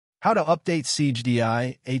How to update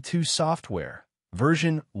CGDI A2 software,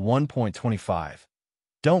 version 1.25.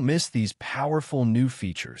 Don't miss these powerful new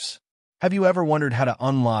features. Have you ever wondered how to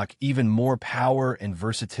unlock even more power and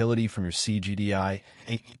versatility from your CGDI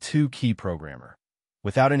A2 Key Programmer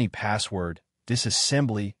without any password,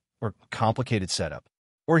 disassembly, or complicated setup?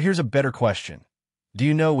 Or here's a better question. Do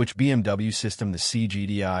you know which BMW system the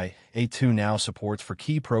CGDI A2 now supports for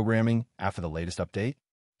key programming after the latest update?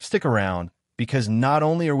 Stick around, because not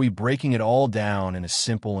only are we breaking it all down in a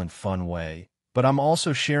simple and fun way, but I'm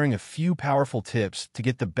also sharing a few powerful tips to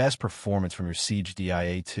get the best performance from your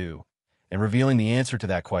CGDI A2 and revealing the answer to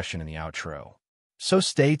that question in the outro. So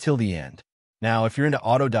stay till the end. Now, if you're into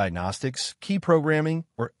auto diagnostics, key programming,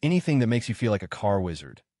 or anything that makes you feel like a car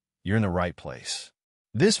wizard, you're in the right place.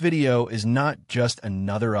 This video is not just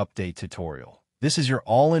another update tutorial. This is your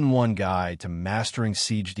all-in-one guide to mastering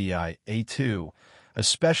CGDI A2,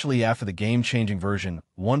 especially after the game-changing version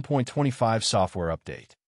 1.25 software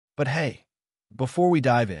update. But hey, before we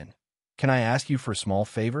dive in, can I ask you for a small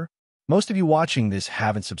favor? Most of you watching this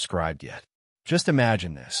haven't subscribed yet. Just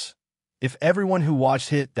imagine this. If everyone who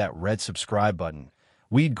watched hit that red subscribe button,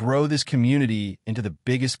 we'd grow this community into the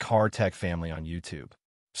biggest car tech family on YouTube.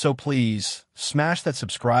 So please, smash that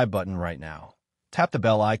subscribe button right now. Tap the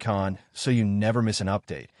bell icon so you never miss an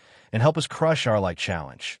update, and help us crush our like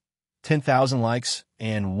challenge. 10,000 likes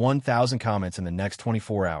and 1,000 comments in the next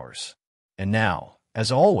 24 hours. And now,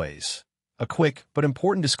 as always, a quick but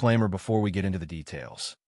important disclaimer before we get into the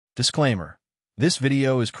details. Disclaimer: this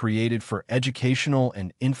video is created for educational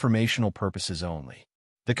and informational purposes only.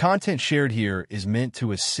 The content shared here is meant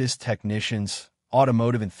to assist technicians,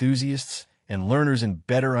 automotive enthusiasts, and learners in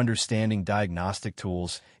better understanding diagnostic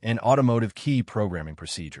tools and automotive key programming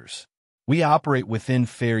procedures. We operate within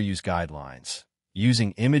fair use guidelines,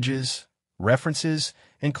 using images, references,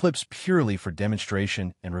 and clips purely for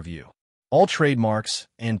demonstration and review. All trademarks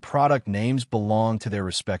and product names belong to their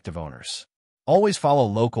respective owners. Always follow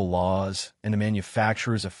local laws and the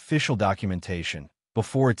manufacturer's official documentation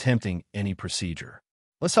before attempting any procedure.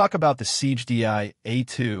 Let's talk about the CGDI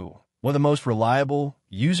A2, one of the most reliable,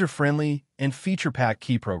 user-friendly, and feature-packed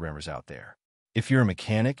key programmers out there. If you're a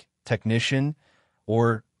mechanic, technician,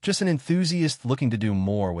 or just an enthusiast looking to do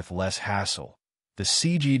more with less hassle, the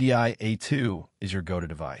CGDI A2 is your go-to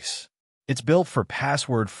device. It's built for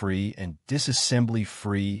password-free and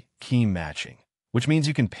disassembly-free key matching, which means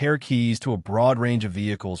you can pair keys to a broad range of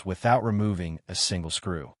vehicles without removing a single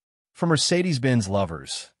screw. For Mercedes-Benz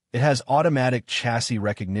lovers, it has automatic chassis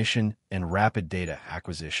recognition and rapid data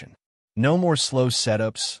acquisition. No more slow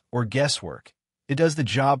setups or guesswork. It does the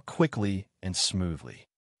job quickly and smoothly.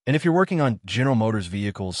 And if you're working on General Motors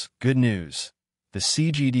vehicles, good news. The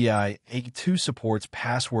CGDI A2 supports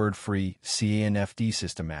password-free CANFD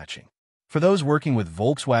system matching. For those working with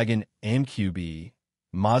Volkswagen MQB,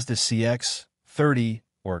 Mazda CX-30,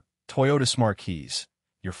 or Toyota Smart Keys,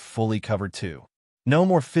 you're fully covered too. No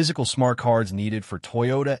more physical smart cards needed for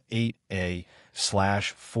Toyota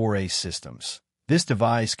 8A/4A systems. This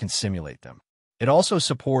device can simulate them. It also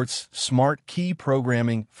supports smart key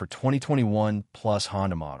programming for 2021 plus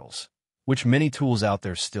Honda models, which many tools out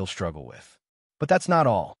there still struggle with. But that's not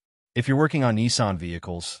all. If you're working on Nissan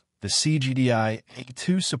vehicles, the CGDI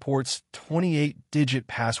A2 supports 28-digit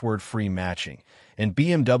password-free matching, and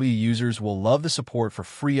BMW users will love the support for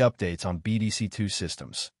free updates on BDC2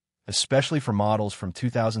 systems, especially for models from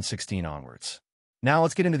 2016 onwards. Now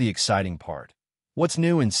let's get into the exciting part. What's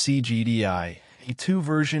new in CGDI A2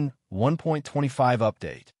 version 1.25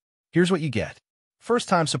 update? Here's what you get.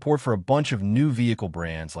 First-time support for a bunch of new vehicle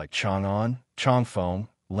brands like Changan, Chongfeng,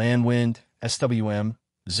 Landwind, SWM,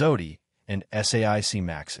 Zodi, and SAIC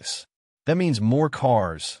Maxus. That means more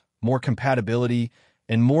cars, more compatibility,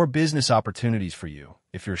 and more business opportunities for you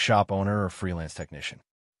if you're a shop owner or freelance technician.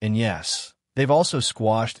 And yes, they've also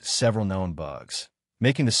squashed several known bugs,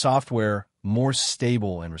 making the software more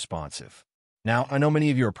stable and responsive. Now, I know many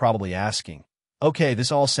of you are probably asking, okay,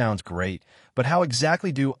 this all sounds great, but how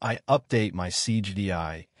exactly do I update my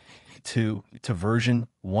CGDI to version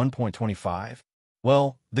 1.25?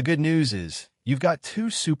 Well, the good news is you've got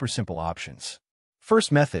two super simple options.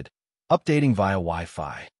 First method, updating via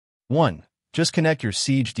Wi-Fi. 1. Just connect your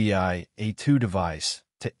CGDI A2 device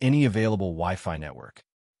to any available Wi-Fi network.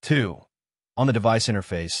 2. On the device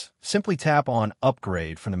interface, simply tap on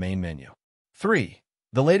Upgrade from the main menu. 3.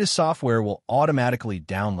 The latest software will automatically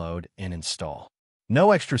download and install.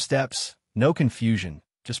 No extra steps, no confusion,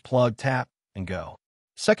 just plug, tap, and go.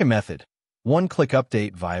 Second method, one-click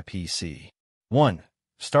update via PC. 1.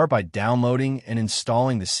 Start by downloading and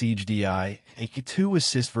installing the CGDI A2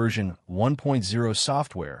 Assist version 1.0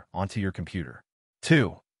 software onto your computer.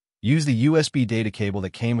 2. Use the USB data cable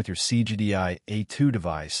that came with your CGDI A2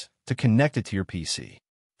 device to connect it to your PC.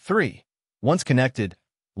 3. Once connected,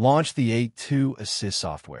 launch the A2 Assist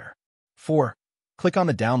software. 4. Click on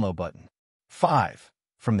the download button. 5.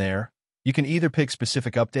 From there, you can either pick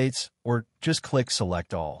specific updates or just click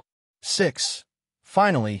Select All. 6.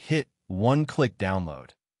 Finally, hit one-click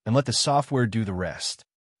download and let the software do the rest.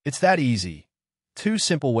 It's that easy. 2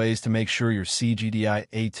 simple ways to make sure your CGDI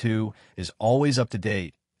A2 is always up to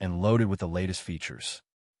date and loaded with the latest features.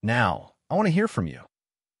 Now, I want to hear from you.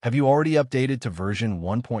 Have you already updated to version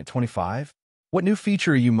 1.25? What new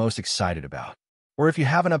feature are you most excited about? Or if you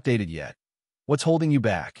haven't updated yet, what's holding you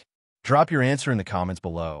back? Drop your answer in the comments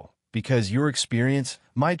below, because your experience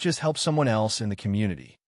might just help someone else in the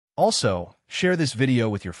community. Also, share this video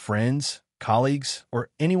with your friends, colleagues, or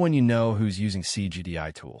anyone you know who's using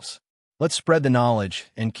CGDI tools. Let's spread the knowledge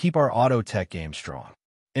and keep our auto tech game strong.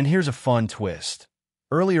 And here's a fun twist.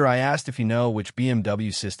 Earlier, I asked if you know which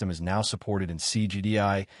BMW system is now supported in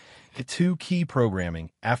CGDI A2 Key Programming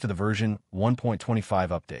after the version 1.25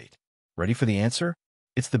 update. Ready for the answer?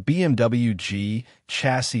 It's the BMW G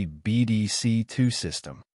chassis BDC2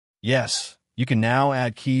 system. Yes, you can now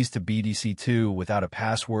add keys to BDC2 without a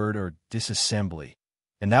password or disassembly.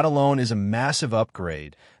 And that alone is a massive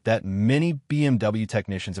upgrade that many BMW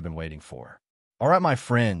technicians have been waiting for. All right, my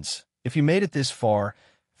friends, if you made it this far,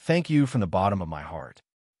 thank you from the bottom of my heart.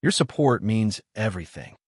 Your support means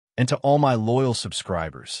everything. And to all my loyal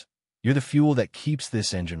subscribers, you're the fuel that keeps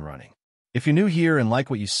this engine running. If you're new here and like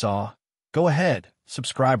what you saw, go ahead,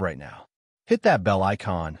 subscribe right now. Hit that bell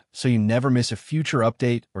icon so you never miss a future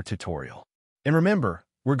update or tutorial. And remember,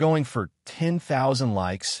 we're going for 10,000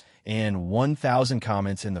 likes and 1,000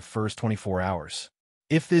 comments in the first 24 hours.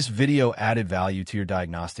 If this video added value to your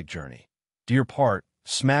diagnostic journey, do your part,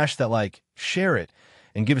 smash that like, share it,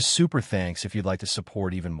 and give a super thanks if you'd like to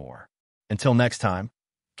support even more. Until next time,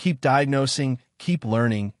 keep diagnosing, keep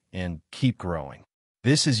learning, and keep growing.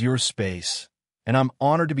 This is your space, and I'm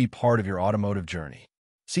honored to be part of your automotive journey.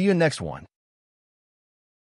 See you in next one.